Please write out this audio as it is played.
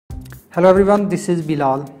Hello everyone, this is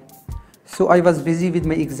Bilal. So I was busy with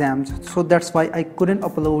my exams, so that's why I couldn't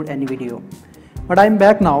upload any video. But I'm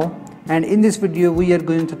back now, and in this video we are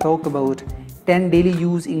going to talk about 10 daily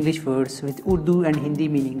use English words with Urdu and Hindi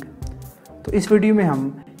meaning. तो इस video में हम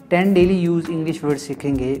 10 daily use English words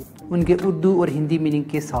सीखेंगे उनके उर्दू और Hindi meaning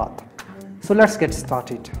के साथ. So let's get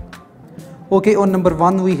started. Okay, on number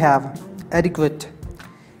 1 we have adequate.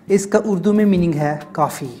 इसका उर्दू में मीनिंग है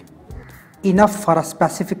काफ़ी. Enough for a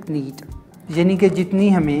specific need, यानी कि जितनी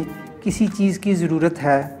हमें किसी चीज़ की ज़रूरत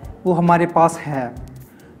है वो हमारे पास है,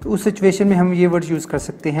 तो उस सिचुएशन में हम ये वर्ड यूज़ कर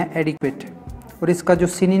सकते हैं एडिक्वेट, और इसका जो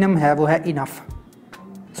सिनोनिम है वो है enough.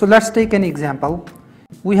 So let's take an example.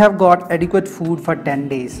 We have got adequate food for 10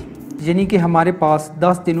 days, यानी कि हमारे पास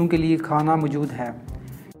 10 दिनों के लिए खाना मौजूद है.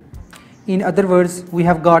 In other words we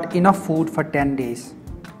have got enough food for 10 days.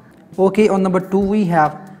 Okay, on number 2 we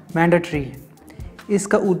have mandatory.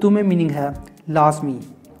 इसका उर्दू में मीनिंग है लाजमी.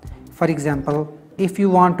 For example, if you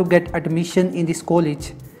want to get admission in this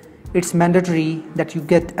college, it's mandatory that you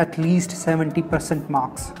get at least 70%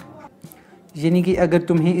 marks. यानी कि अगर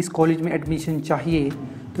तुम्हें इस college में एडमिशन चाहिए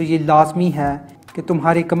तो ये लाजमी है कि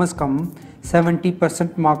तुम्हारे कम से कम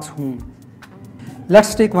 70% मार्क्स हों.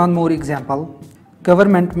 Let's take one more example.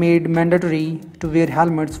 Government made mandatory to where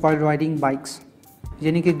helmets while riding bikes.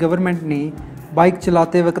 यानी कि गवर्नमेंट ने बाइक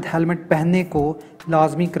चलाते वक्त हेलमेट पहनने को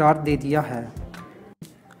लाजमी करार दे दिया है.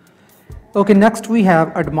 Okay, next we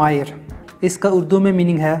have admire. इसका उर्दू में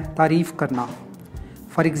मीनिंग है तारीफ़ करना.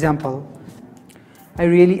 For example, I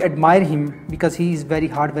really admire him because he is very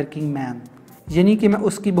hard working man. यानी कि मैं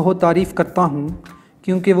उसकी बहुत तारीफ़ करता हूँ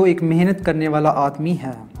क्योंकि वो एक मेहनत करने वाला आदमी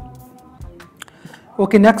है.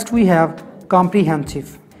 Okay, next we have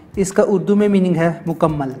comprehensive. इसका उर्दू में मीनिंग है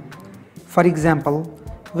मुकम्मल. For example,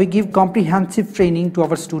 we give comprehensive training to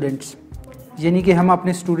our students. यानी कि हम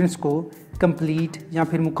अपने स्टूडेंट्स को कंप्लीट या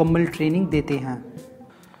फिर मुकम्मल ट्रेनिंग देते हैं.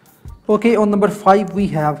 Okay, on number 5 we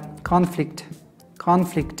have conflict.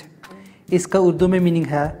 Conflict इसका उर्दू में मीनिंग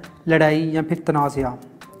है लड़ाई या फिर तनाज़ा.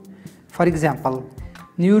 For example,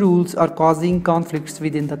 new rules are causing conflicts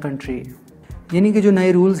with in the country. यानी कि जो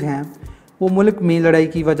नए रूल्स हैं वो मुल्क में लड़ाई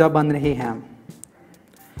की वजह बन रहे हैं.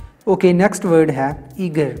 ओके, नेक्स्ट वर्ड है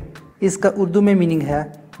ईगर. इसका उर्दू में मीनिंग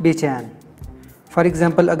है बेचैन. फॉर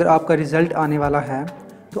एग्ज़ाम्पल, अगर आपका रिज़ल्ट आने वाला है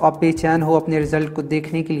तो आप बेचैन हो अपने रिज़ल्ट को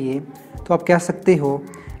देखने के लिए, तो आप कह सकते हो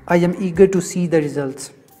I am eager to see the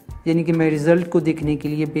results. यानी कि मैं रिज़ल्ट को देखने के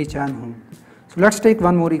लिए बेचैन हूँ. So let's take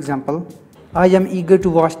one more example. I am eager to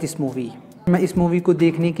watch this movie. मैं इस मूवी को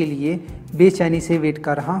देखने के लिए बेचैनी से वेट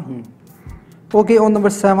कर रहा हूँ. Okay, on number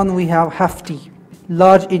 7 we have hefty.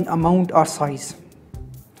 Large in amount और साइज़.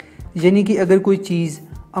 यानी कि अगर कोई चीज़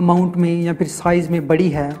अमाउंट में या फिर साइज़ में बड़ी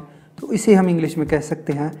है तो इसे हम इंग्लिश में कह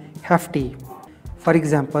सकते हैं हेफ्टी. फॉर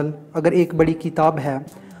एग्ज़ाम्पल, अगर एक बड़ी किताब है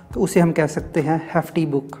तो उसे हम कह सकते हैं hefty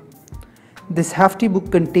book. This hefty book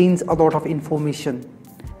contains a lot of information.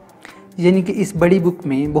 यानी कि इस बड़ी बुक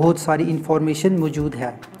में बहुत सारी इंफॉर्मेशन मौजूद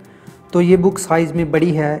है, तो ये बुक साइज़ में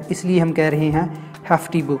बड़ी है इसलिए हम कह रहे हैं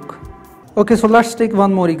hefty book. Okay, so let's take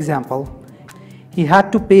one more example. He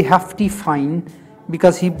had to पे hefty fine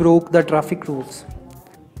because he broke the traffic rules.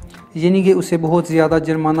 यानी कि उसे बहुत ज़्यादा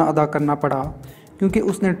जुर्माना अदा करना पड़ा क्योंकि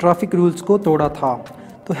उसने ट्रैफिक रूल्स को तोड़ा था.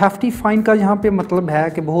 तो हेफ्टी फ़ाइन का यहाँ पे मतलब है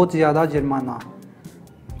कि बहुत ज़्यादा जुर्माना.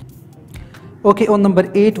 Okay, on number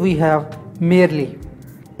 8 we have merely.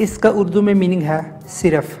 इसका उर्दू में मीनिंग है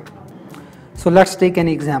सिर्फ. So let's take an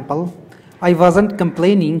example. I wasn't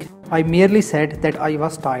complaining, I merely said that I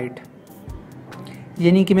was tired.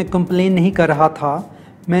 यानी कि मैं कंप्लेन नहीं कर रहा था,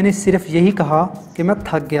 मैंने सिर्फ यही कहा कि मैं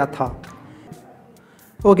थक गया था.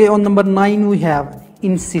 Okay, on number 9 we have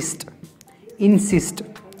insist. Insist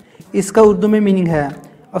इसका उर्दू में मीनिंग है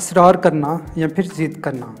असरार करना या फिर ज़िद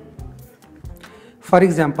करना. फॉर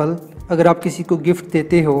एग्ज़ाम्पल, अगर आप किसी को गिफ्ट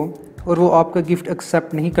देते हो और वो आपका गिफ्ट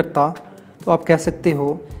एक्सेप्ट नहीं करता तो आप कह सकते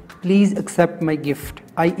हो please accept my gift,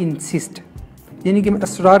 I insist. यानी कि मैं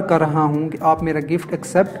असरार कर रहा हूँ कि आप मेरा गिफ्ट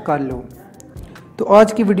एक्सेप्ट कर लो. तो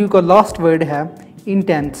आज की वीडियो का लास्ट वर्ड है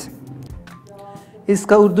इंटेंस.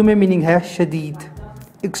 इसका उर्दू में मीनिंग है शदीद,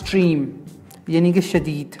 एक्सट्रीम, यानी कि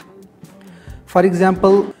शदीद. For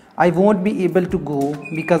example, I want be able to go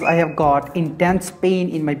because I have got intense pain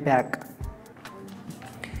in my back.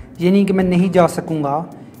 यानी कि मैं नहीं जा सकूँगा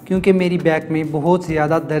क्योंकि मेरी बैक में बहुत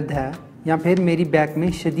ज़्यादा दर्द है या फिर मेरी बैक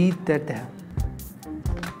में शदीद दर्द है.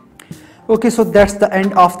 Okay, so that's the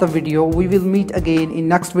end of the video. We will meet again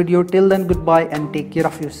in next video. Till then, good bye and take care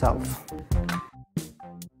of yourself.